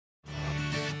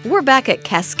We're back at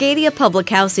Cascadia Public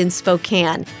House in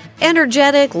Spokane.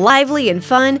 Energetic, lively, and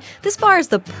fun, this bar is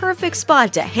the perfect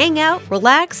spot to hang out,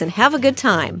 relax, and have a good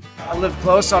time. I live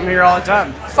close, so I'm here all the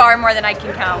time. Far more than I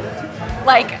can count.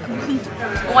 Like,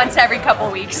 once every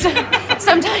couple weeks,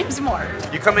 sometimes more.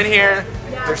 You come in here,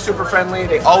 they're super friendly,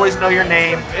 they always know your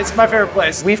name. It's my favorite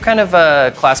place. We've kind of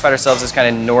classified ourselves as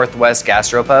kind of Northwest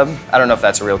Gastropub. I don't know if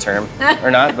that's a real term or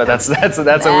not, but that's what we've been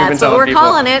telling people. That's what we're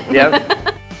calling it.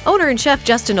 Yep. Owner and chef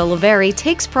Justin Oliveri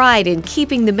takes pride in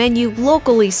keeping the menu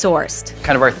locally sourced.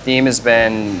 Kind of our theme has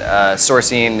been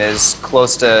sourcing as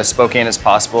close to Spokane as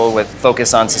possible with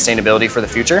focus on sustainability for the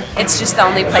future. It's just the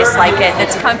only place like it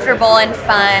that's comfortable and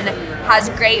fun, has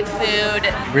great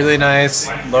food. Really nice,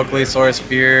 locally sourced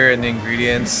beer and the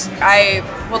ingredients. I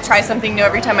will try something new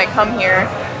every time I come here,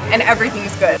 and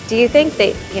everything's good. Do you think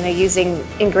that, using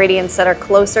ingredients that are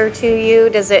closer to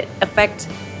you, does it affect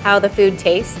how the food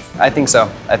tastes? I think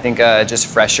so. I think just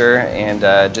fresher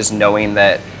and just knowing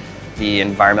that the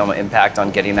environmental impact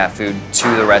on getting that food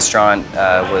to the restaurant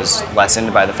was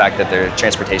lessened by the fact that their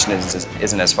transportation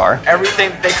isn't as far.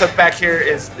 Everything they cook back here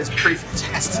is pretty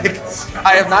fantastic.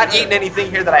 I have not eaten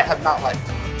anything here that I have not liked.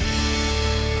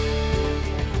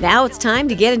 Now it's time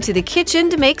to get into the kitchen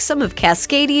to make some of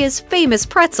Cascadia's famous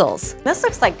pretzels. This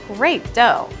looks like great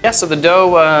dough. Yeah, so the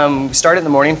dough, we start in the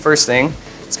morning first thing.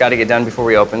 It's got to get done before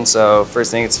we open, so first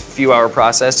thing, it's a few hour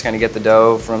process to kind of get the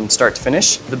dough from start to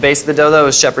finish. The base of the dough though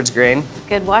is shepherd's grain.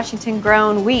 Good Washington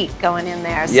grown wheat going in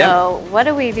there. Yep. So what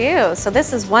do we do? So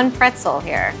this is one pretzel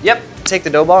here. Yep, take the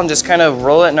dough ball and just kind of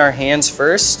roll it in our hands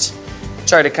first.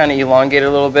 Try to kind of elongate it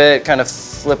a little bit, kind of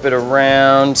flip it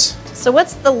around. So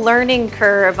what's the learning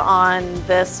curve on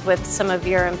this with some of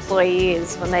your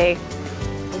employees when they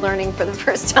learning for the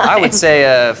first time? I would say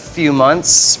a few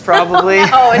months, probably.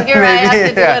 Oh, and here I have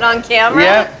to do it on camera?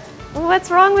 Yeah.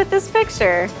 What's wrong with this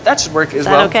picture? That should work as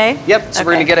well. well. Is that okay? Yep, so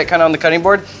we're gonna get it kind of on the cutting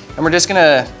board, and we're just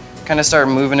gonna kind of start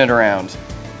moving it around.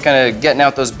 Kind of getting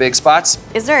out those big spots.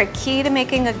 Is there a key to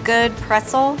making a good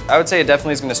pretzel? I would say it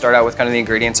definitely is gonna start out with kind of the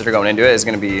ingredients that are going into it is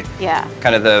gonna be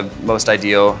kind of the most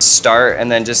ideal start,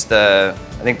 and then just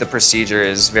I think the procedure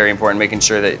is very important, making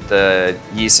sure that the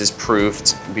yeast is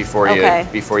proofed before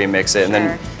you mix it, and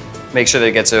then make sure that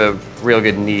it gets a real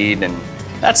good knead, and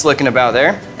that's looking about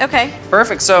there. Okay.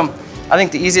 Perfect, so I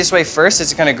think the easiest way first is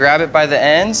to kind of grab it by the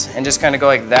ends and just kind of go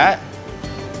like that,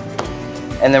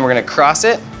 and then we're gonna cross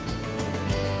it,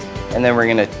 and then we're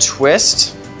gonna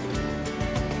twist,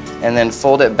 and then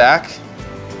fold it back,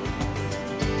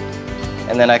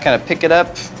 and then I kind of pick it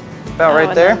up about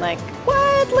right there. Then what?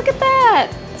 Look at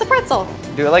that. It's a pretzel.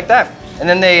 Do it like that. And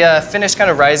then they finish kind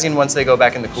of rising once they go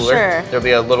back in the cooler. Sure. There'll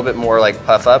be a little bit more like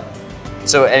puff up.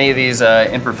 So any of these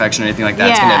imperfection or anything like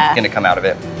that's gonna come out of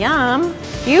it. Yum.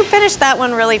 You finished that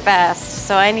one really fast,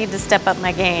 so I need to step up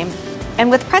my game. And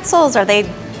with pretzels, are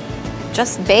they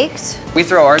just baked? We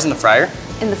throw ours in the fryer.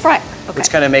 In the fryer, okay. Which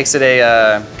kind of makes it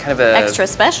a kind of a extra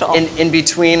special. In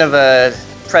between of a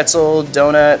pretzel,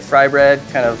 donut, fry bread,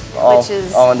 kind of all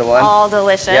into one. All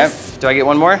delicious. Yep. Do I get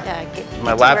one more? Yeah, Am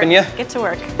I lapping you? Get to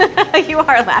work. You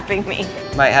are lapping me.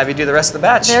 Might have you do the rest of the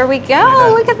batch. There we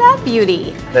go. Look at that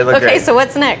beauty. They look great. Okay, so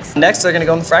what's next? Next, they're gonna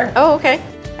go in the fryer. Oh, okay.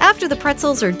 After the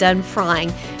pretzels are done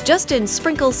frying, Justin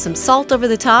sprinkles some salt over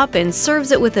the top and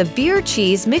serves it with a beer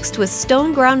cheese mixed with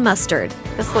stone ground mustard.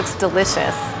 This looks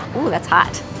delicious. Ooh, that's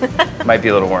hot. Might be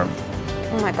a little warm.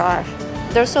 Oh my gosh.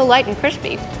 They're so light and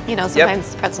crispy.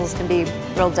 Sometimes pretzels can be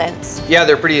real dense. Yeah,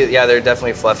 they're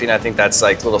definitely fluffy, and I think that's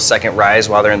like a little second rise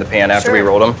while they're in the pan after we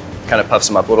rolled them. Kind of puffs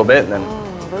them up a little bit, and then...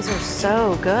 Oh, those are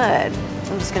so good.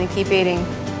 I'm just gonna keep eating.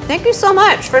 Thank you so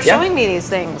much for showing me these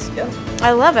things. Yeah.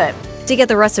 I love it. To get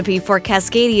the recipe for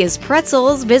Cascadia's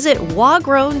pretzels, visit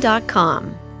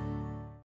wagrown.com.